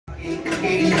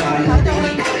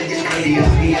Ready,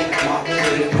 Razi?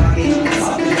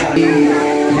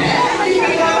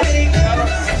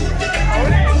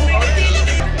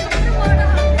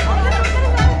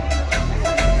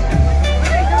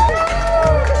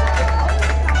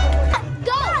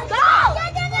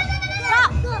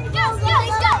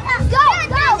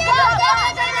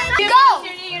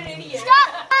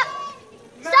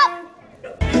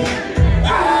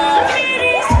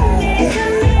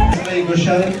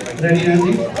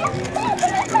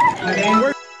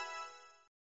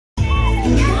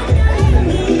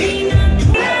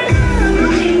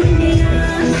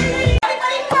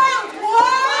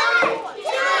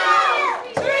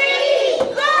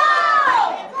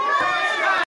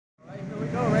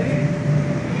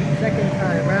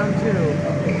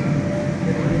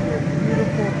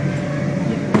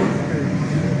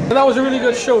 That was a really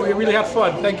good show. We really had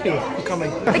fun. Thank you for coming.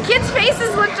 The kids'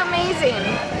 faces looked amazing.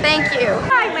 Thank you.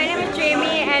 Hi, my name is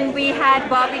Jamie and we had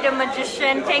Bobby the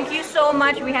Magician. Thank you so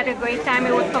much. We had a great time.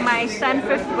 It was for my son's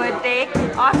 5th birthday.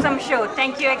 Awesome show.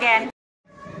 Thank you again.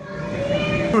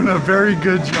 Doing a very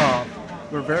good job.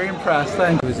 We're very impressed.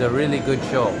 Thank you. It was a really good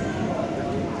show.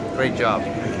 Great job.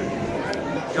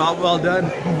 Job well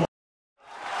done.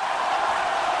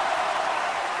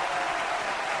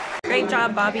 Great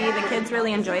job, Bobby. The kids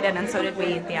really enjoyed it and so did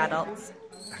we, the adults.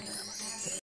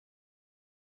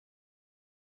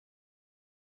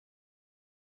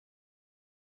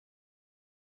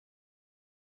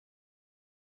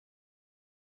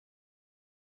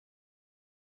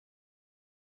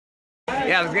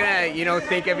 Yeah, I was gonna,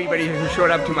 thank everybody who showed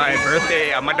up to my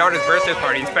birthday, my daughter's birthday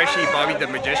party, especially Bobby the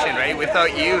Magician, right?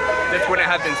 Without you, this wouldn't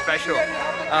have been special.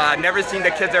 Never seen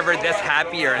the kids ever this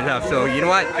happy or enough, so you know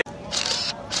what?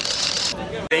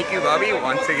 Thank you, Bobby,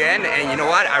 once again, and you know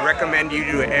what? I recommend you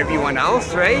to everyone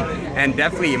else, right? And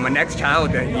definitely, my next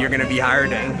child, you're gonna be hired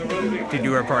to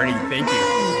do our party. Thank you.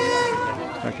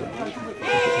 Thank you.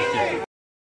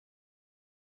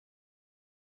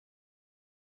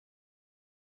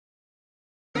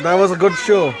 That was a good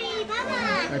show.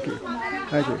 Thank you.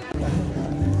 Thank you.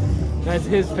 That's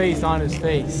his face on his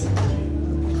face.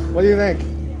 What do you think?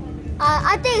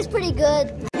 I think it's pretty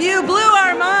good. You blew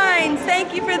our minds.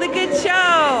 Thank you for the good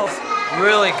show.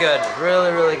 Really good.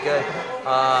 Really, really good.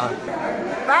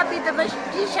 Bobby the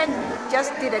Magician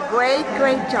just did a great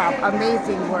job.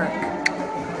 Amazing work.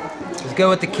 It was good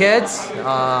with the kids. He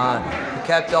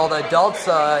kept all the adults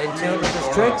in tune with his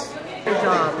tricks. Good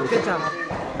job. Good job.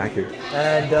 Thank you.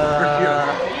 And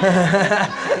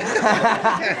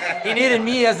he needed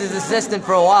me as his assistant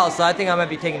for a while, so I think I might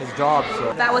be taking his job.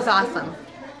 So That was awesome.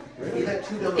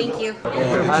 Thank you.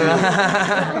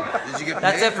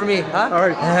 that's it for me, huh? All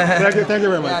right. Thank you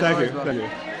very much. Thank you. Thank you.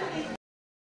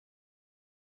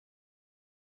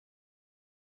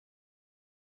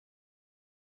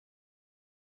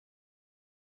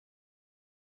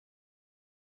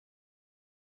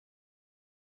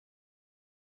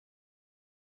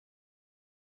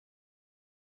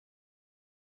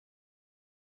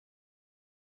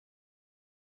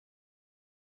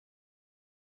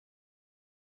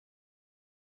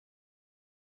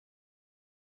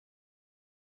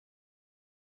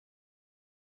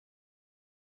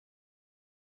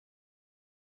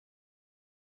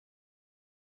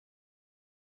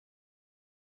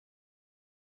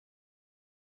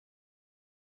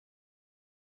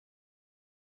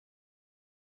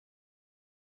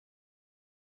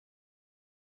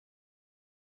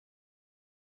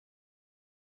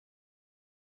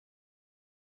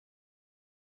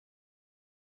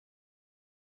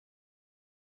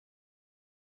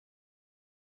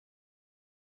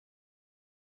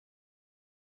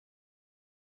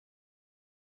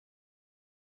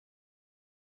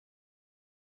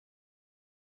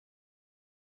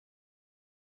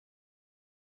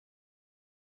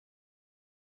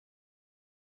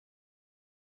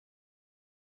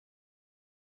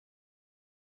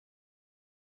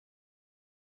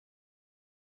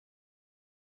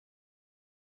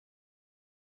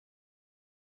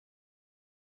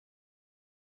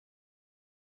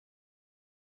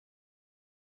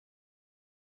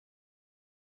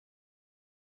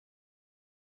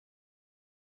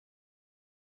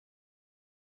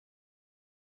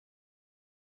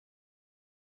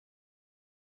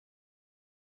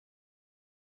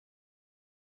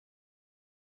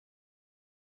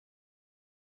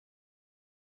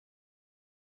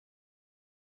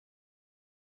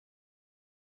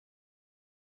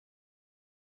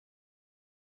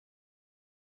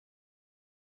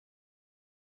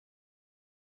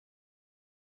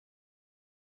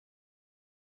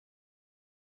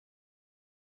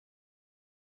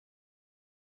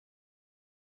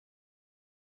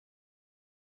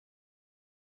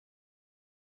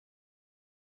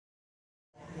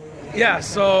 Yeah,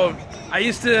 so I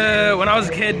used to, when I was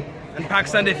a kid, and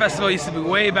Pakistan Day Festival used to be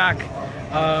way back.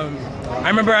 I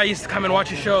remember I used to come and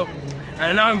watch a show,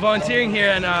 and now I'm volunteering here,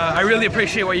 and I really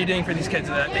appreciate what you're doing for these kids.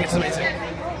 I think it's amazing.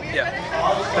 Yeah.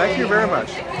 Thank you very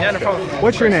much. Yeah, no problem.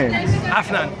 What's your name?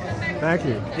 Afnan. Thank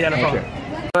you. Yeah, no problem.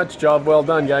 Much job well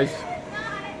done, guys.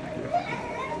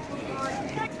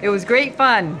 It was great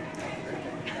fun.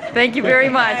 Thank you very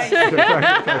much. You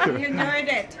enjoyed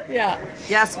it? Yeah.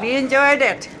 Yes, we enjoyed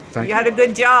it. Thank You had a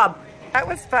good job. That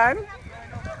was fun.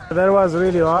 That was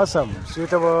really awesome.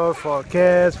 Suitable for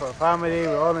kids, for family. We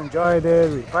all enjoyed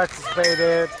it. We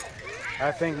participated.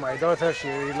 I think my daughter, she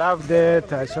really loved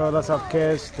it. I saw lots of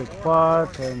kids took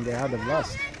part and they had a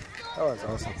blast. That was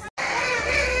awesome.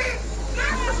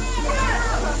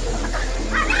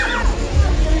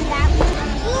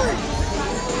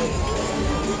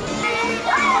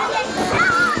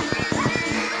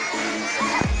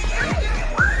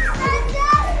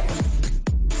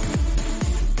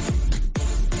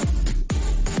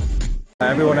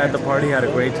 Everyone at the party had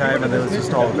a great time, and it was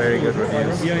just all very good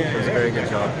reviews. It was a very good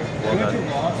job. Well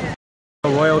done.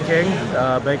 Royal King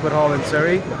Banquet Hall in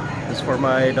Surrey. This is for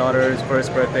my daughter's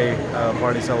first birthday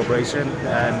party celebration,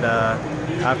 and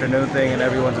afternoon thing, and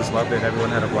everyone just loved it.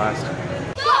 Everyone had a blast.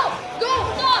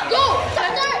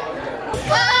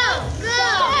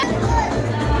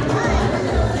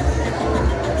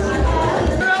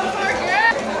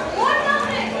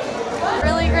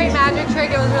 Really great magic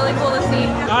trick. It was really cool to see.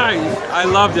 I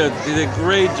loved it. You did a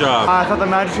great job. I thought the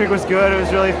magic trick was good. It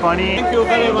was really funny. Thank you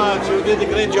very much. You did a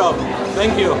great job.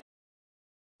 Thank you.